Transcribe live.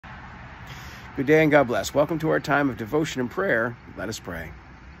Good day and God bless. Welcome to our time of devotion and prayer. Let us pray.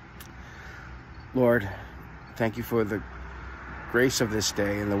 Lord, thank you for the grace of this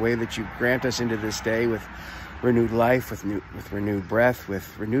day and the way that you grant us into this day with renewed life, with renewed breath, with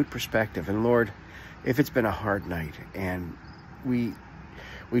renewed perspective. And Lord, if it's been a hard night and we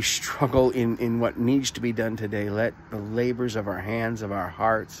struggle in what needs to be done today, let the labors of our hands, of our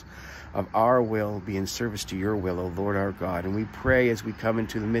hearts, of our will be in service to your will, O Lord our God. And we pray as we come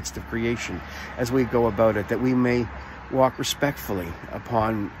into the midst of creation, as we go about it, that we may walk respectfully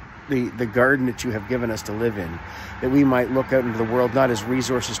upon the garden that you have given us to live in, that we might look out into the world not as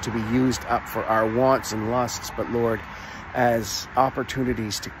resources to be used up for our wants and lusts, but Lord, as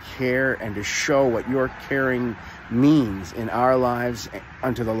opportunities to care and to show what your caring means in our lives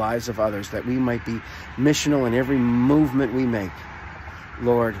unto the lives of others, that we might be missional in every movement we make.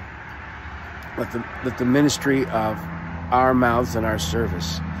 Lord, let the ministry of our mouths and our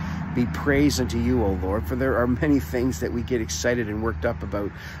service be praise unto you, O Lord, for there are many things that we get excited and worked up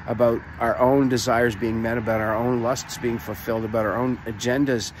about our own desires being met, about our own lusts being fulfilled, about our own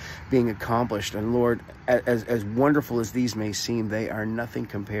agendas being accomplished. And Lord, as wonderful as these may seem, they are nothing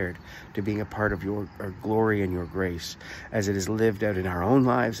compared to being a part of your glory and your grace, as it is lived out in our own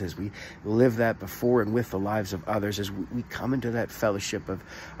lives, as we live that before and with the lives of others, as we come into that fellowship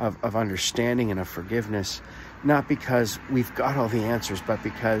of understanding and of forgiveness, not because we've got all the answers, but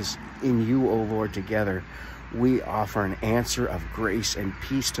because in you, O Lord, together, we offer an answer of grace and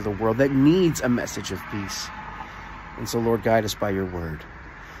peace to the world that needs a message of peace. And so, Lord, guide us by your word.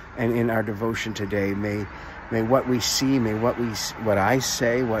 And in our devotion today, may what we see, may what I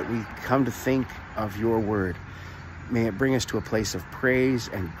say, what we come to think of your word, may it bring us to a place of praise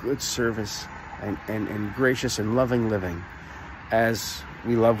and good service and gracious and loving living as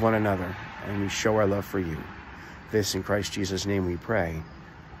we love one another and we show our love for you. This in Christ Jesus' name we pray.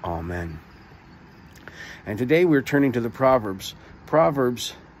 Amen. And today we're turning to the Proverbs.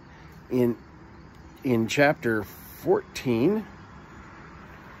 Proverbs in chapter 14.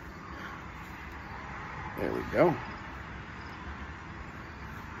 There we go.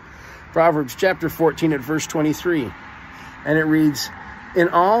 Proverbs chapter 14 at verse 23. And it reads, "In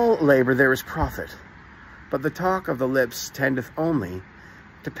all labor there is profit, but the talk of the lips tendeth only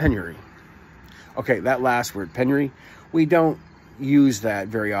to penury." Okay, that last word, penury, we don't use that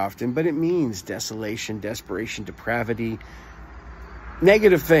very often, but it means desolation, desperation, depravity,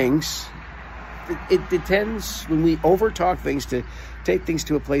 negative things. It tends, when we overtalk things, to take things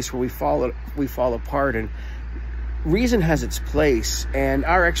to a place where we fall apart. And reason has its place, and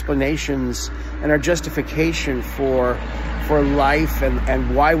our explanations and our justification for life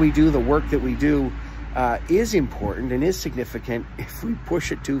and why we do the work that we do is important and is significant if we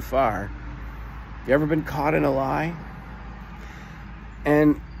push it too far. You ever been caught in a lie?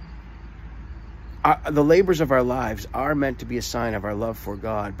 And the labors of our lives are meant to be a sign of our love for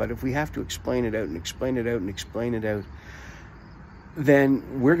God. But if we have to explain it out and explain it out and explain it out,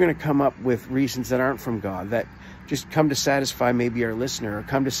 then we're going to come up with reasons that aren't from God, that just come to satisfy maybe our listener, or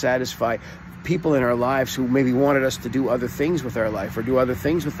come to satisfy people in our lives who maybe wanted us to do other things with our life or do other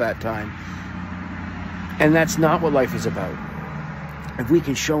things with that time. And that's not what life is about. If we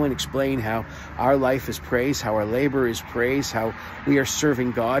can show and explain how our life is praise, how our labor is praise, how we are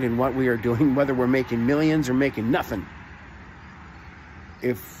serving God in what we are doing, whether we're making millions or making nothing,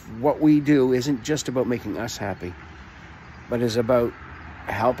 if what we do isn't just about making us happy, but is about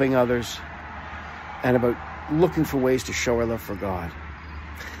helping others and about looking for ways to show our love for God,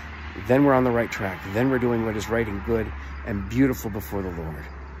 then we're on the right track. Then we're doing what is right and good and beautiful before the Lord.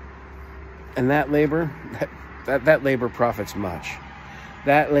 And that labor, that labor profits much.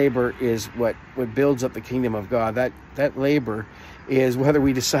 That labor is what builds up the kingdom of God. That labor is, whether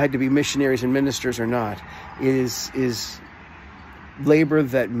we decide to be missionaries and ministers or not, is labor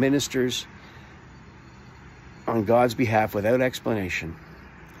that ministers on God's behalf without explanation.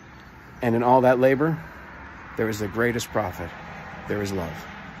 And in all that labor, there is the greatest profit. There is love.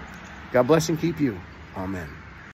 God bless and keep you. Amen.